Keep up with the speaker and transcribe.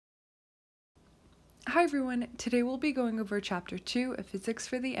Hi everyone, today we'll be going over Chapter 2 of Physics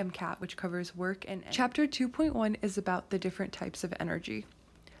for the MCAT, which covers work and energy. Chapter 2.1 is about the different types of energy.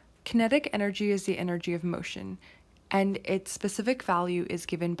 Kinetic energy is the energy of motion, and its specific value is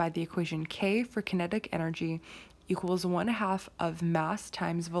given by the equation K for kinetic energy equals 1/2 of mass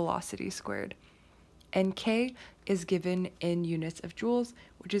times velocity squared. And K is given in units of joules,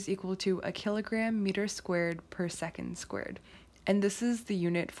 which is equal to a kilogram meter squared per second squared. And this is the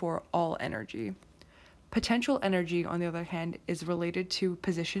unit for all energy. Potential energy, on the other hand, is related to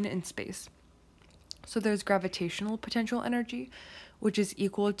position in space. So there's gravitational potential energy, which is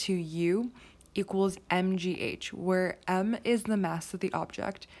equal to U equals mgh, where m is the mass of the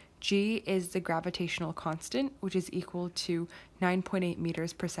object, g is the gravitational constant, which is equal to 9.8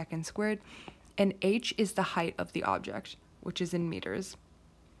 meters per second squared, and h is the height of the object, which is in meters.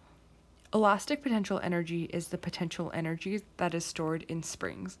 Elastic potential energy is the potential energy that is stored in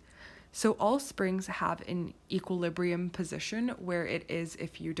springs. So all springs have an equilibrium position where it is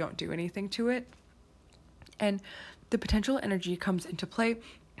if you don't do anything to it. And the potential energy comes into play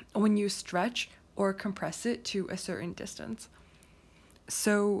when you stretch or compress it to a certain distance.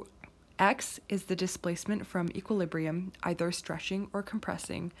 So x is the displacement from equilibrium, either stretching or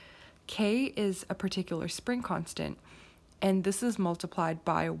compressing. K is a particular spring constant, and this is multiplied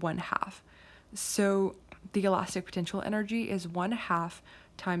by 1/2. So the elastic potential energy is 1/2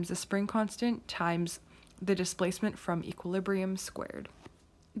 times the spring constant times the displacement from equilibrium squared.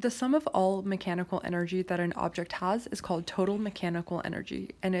 The sum of all mechanical energy that an object has is called total mechanical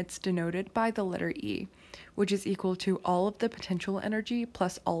energy, and it's denoted by the letter E, which is equal to all of the potential energy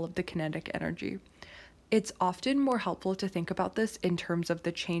plus all of the kinetic energy. It's often more helpful to think about this in terms of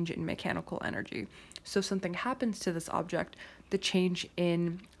the change in mechanical energy. So if something happens to this object, the change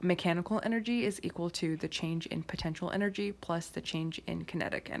in mechanical energy is equal to the change in potential energy plus the change in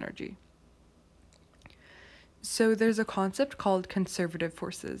kinetic energy. So there's a concept called conservative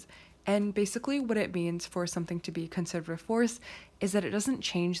forces, and basically what it means for something to be a conservative force is that it doesn't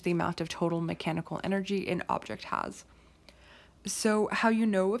change the amount of total mechanical energy an object has. So how you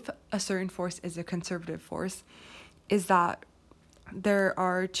know if a certain force is a conservative force is that there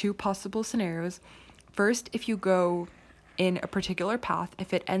are two possible scenarios. First, if you go in a particular path,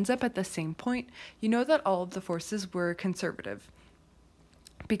 if it ends up at the same point, you know that all of the forces were conservative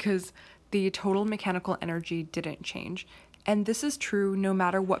because the total mechanical energy didn't change. And this is true no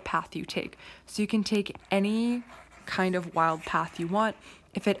matter what path you take. So you can take any kind of wild path you want.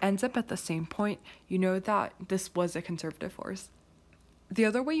 If it ends up at the same point, you know that this was a conservative force. The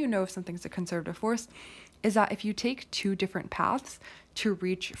other way you know if something's a conservative force is that if you take two different paths to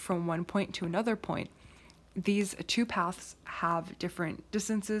reach from one point to another point, these two paths have different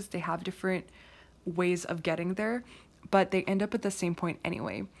distances, they have different ways of getting there, but they end up at the same point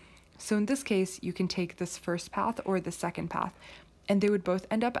anyway. So in this case, you can take this first path or the second path, and they would both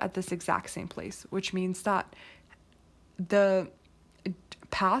end up at this exact same place, which means that the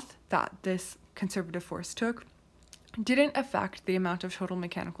path that this conservative force took didn't affect the amount of total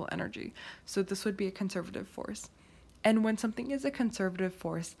mechanical energy. So this would be a conservative force. And when something is a conservative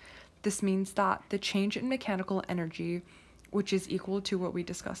force, this means that the change in mechanical energy, which is equal to what we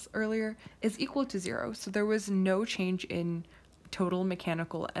discussed earlier, is equal to 0. So there was no change in total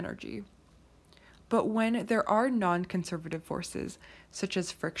mechanical energy. But when there are non-conservative forces, such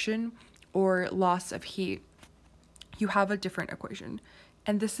as friction or loss of heat, you have a different equation.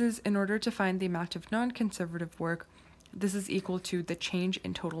 And this is in order to find the amount of non-conservative work, this is equal to the change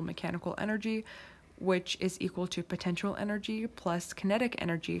in total mechanical energy, which is equal to potential energy plus kinetic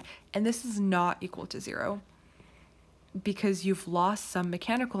energy, and this is not equal to 0 because you've lost some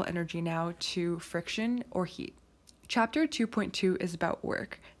mechanical energy now to friction or heat. Chapter 2.2 is about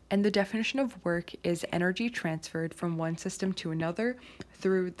work, and the definition of work is energy transferred from one system to another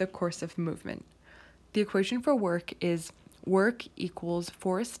through the course of movement. The equation for work is work equals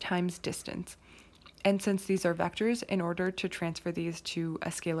force times distance. And since these are vectors, in order to transfer these to a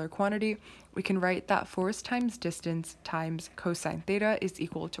scalar quantity, we can write that force times distance times cosine theta is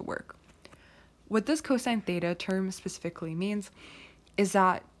equal to work. What this cosine theta term specifically means is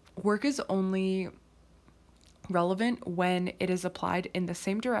that work is only relevant when it is applied in the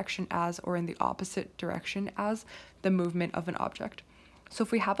same direction as or in the opposite direction as the movement of an object. So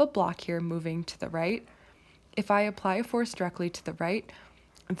if we have a block here moving to the right, if I apply a force directly to the right,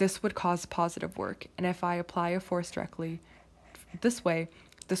 this would cause positive work, and if I apply a force directly this way,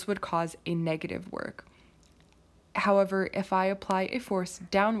 this would cause a negative work. However, if I apply a force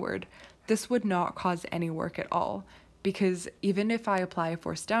downward, this would not cause any work at all, because even if I apply a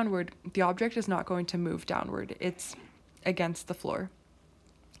force downward, the object is not going to move downward. It's against the floor.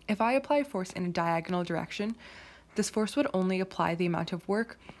 If I apply force in a diagonal direction, this force would only apply the amount of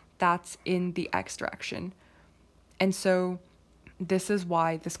work that's in the x direction. And so this is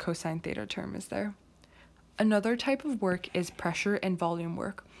why this cosine theta term is there. Another type of work is pressure and volume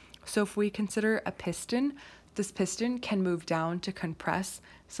work. So if we consider a piston, this piston can move down to compress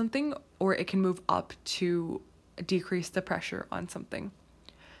something, or it can move up to decrease the pressure on something.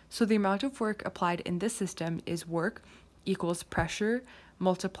 So the amount of work applied in this system is work equals pressure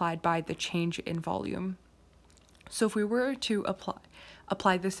multiplied by the change in volume. So if we were to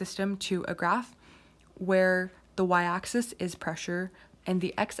apply the system to a graph where the y-axis is pressure and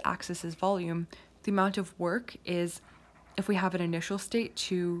the x-axis is volume, the amount of work is, if we have an initial state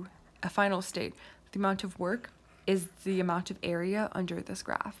to a final state, the amount of work is the amount of area under this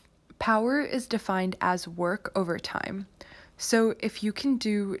graph. Power is defined as work over time. So if you can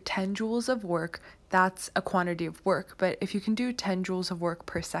do 10 joules of work, that's a quantity of work. But if you can do 10 joules of work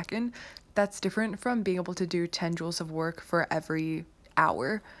per second, that's different from being able to do 10 joules of work for every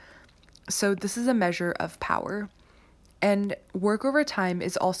hour. So this is a measure of power. And work over time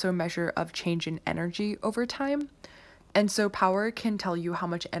is also a measure of change in energy over time. And so power can tell you how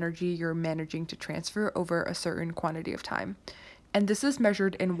much energy you're managing to transfer over a certain quantity of time. And this is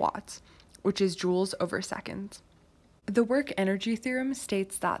measured in watts, which is joules over seconds. The work energy theorem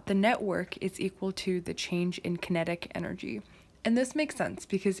states that the net work is equal to the change in kinetic energy. And this makes sense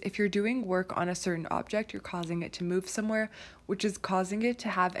because if you're doing work on a certain object, you're causing it to move somewhere, which is causing it to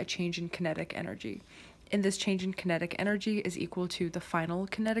have a change in kinetic energy. And this change in kinetic energy is equal to the final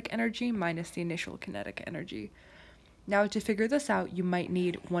kinetic energy minus the initial kinetic energy. Now, to figure this out, you might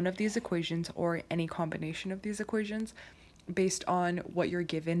need one of these equations or any combination of these equations based on what you're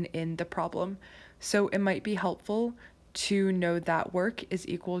given in the problem. So it might be helpful to know that work is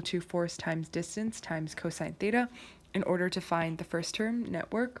equal to force times distance times cosine theta in order to find the first term, net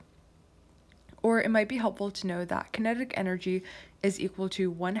work. Or it might be helpful to know that kinetic energy is equal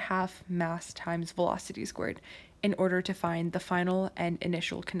to 1/2 mass times velocity squared in order to find the final and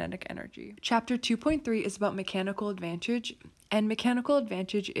initial kinetic energy. Chapter 2.3 is about mechanical advantage, and mechanical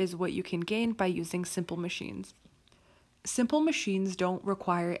advantage is what you can gain by using simple machines. Simple machines don't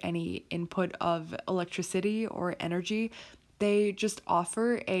require any input of electricity or energy. They just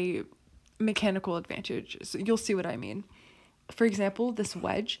offer a mechanical advantage. So you'll see what I mean. For example, this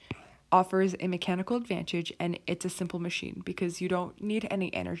wedge offers a mechanical advantage, and it's a simple machine because you don't need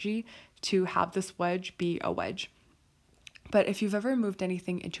any energy to have this wedge be a wedge. But if you've ever moved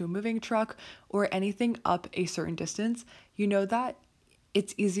anything into a moving truck or anything up a certain distance, you know that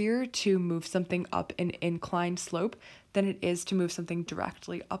it's easier to move something up an inclined slope than it is to move something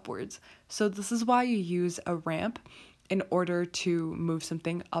directly upwards. So this is why you use a ramp in order to move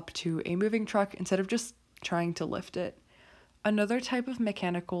something up to a moving truck instead of just trying to lift it. Another type of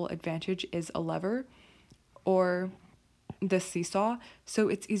mechanical advantage is a lever or the seesaw. So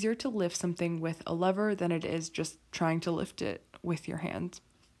it's easier to lift something with a lever than it is just trying to lift it with your hands.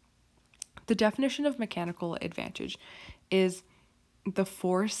 The definition of mechanical advantage is the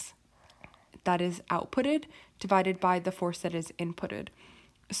force that is outputted divided by the force that is inputted.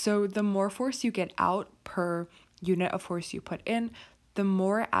 So the more force you get out per unit of force you put in, the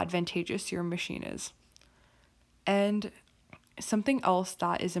more advantageous your machine is. And something else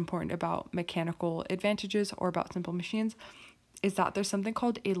that is important about mechanical advantages or about simple machines is that there's something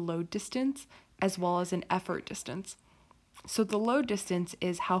called a load distance as well as an effort distance. So the load distance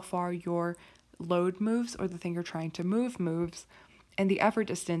is how far your load moves or the thing you're trying to move moves, and the effort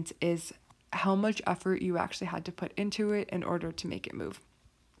distance is how much effort you actually had to put into it in order to make it move.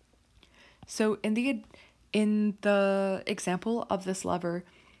 So in the example of this lever,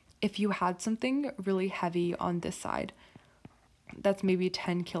 if you had something really heavy on this side, that's maybe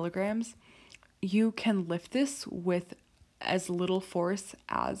 10 kilograms, you can lift this with as little force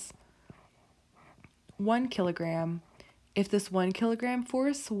as 1 kilogram if this 1 kilogram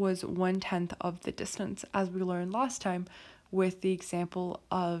force was 1/10 of the distance, as we learned last time with the example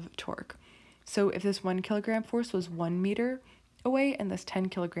of torque. So if this 1 kilogram force was 1 meter away and this 10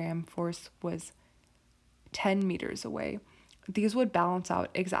 kilogram force was 10 meters away, these would balance out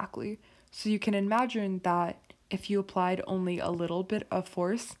exactly. So you can imagine that if you applied only a little bit of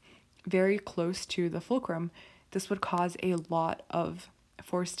force very close to the fulcrum, this would cause a lot of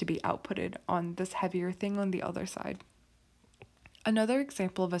force to be outputted on this heavier thing on the other side. Another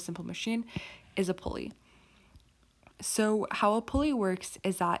example of a simple machine is a pulley. So how a pulley works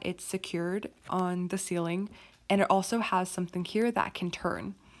is that it's secured on the ceiling, and it also has something here that can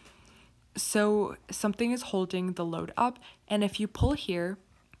turn. So something is holding the load up, and if you pull here,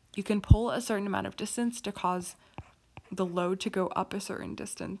 you can pull a certain amount of distance to cause the load to go up a certain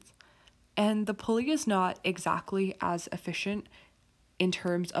distance. And the pulley is not exactly as efficient in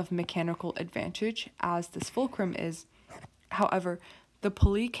terms of mechanical advantage as this fulcrum is. However, the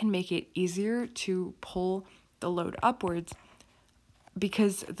pulley can make it easier to pull the load upwards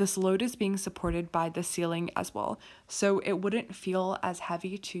because this load is being supported by the ceiling as well, so it wouldn't feel as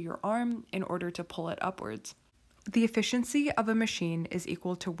heavy to your arm in order to pull it upwards. The efficiency of a machine is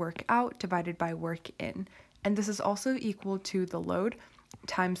equal to work out divided by work in, and this is also equal to the load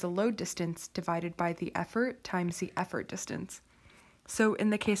times the load distance divided by the effort times the effort distance. So in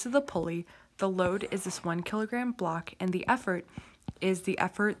the case of the pulley, the load is this 1 kilogram block, and the effort is the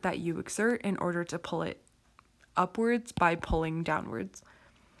effort that you exert in order to pull it upwards by pulling downwards.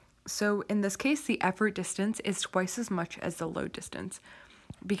 So in this case, the effort distance is twice as much as the load distance.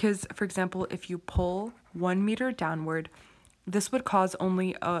 Because, for example, if you pull 1 meter downward, this would cause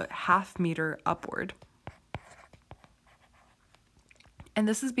only a half meter upward. And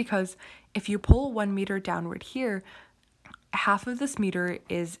this is because if you pull 1 meter downward here, half of this meter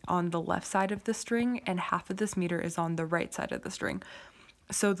is on the left side of the string and half of this meter is on the right side of the string.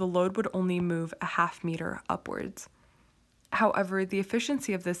 So the load would only move a half meter upwards. However, the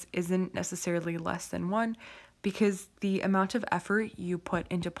efficiency of this isn't necessarily less than 1 because the amount of effort you put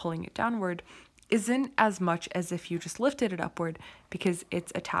into pulling it downward isn't as much as if you just lifted it upward because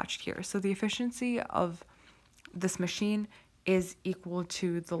it's attached here. So the efficiency of this machine is equal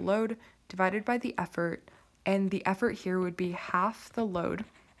to the load divided by the effort, and the effort here would be half the load,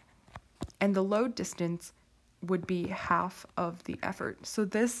 and the load distance would be half of the effort. So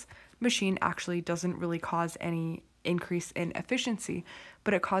this machine actually doesn't really cause any increase in efficiency,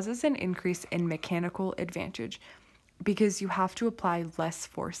 but it causes an increase in mechanical advantage because you have to apply less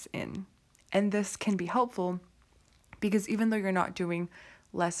force in. And this can be helpful because even though you're not doing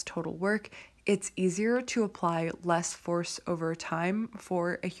less total work, it's easier to apply less force over time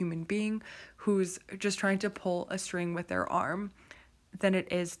for a human being who's just trying to pull a string with their arm than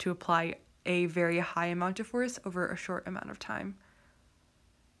it is to apply a very high amount of force over a short amount of time.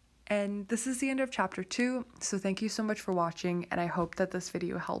 And this is the end of chapter 2, so thank you so much for watching, and I hope that this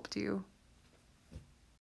video helped you.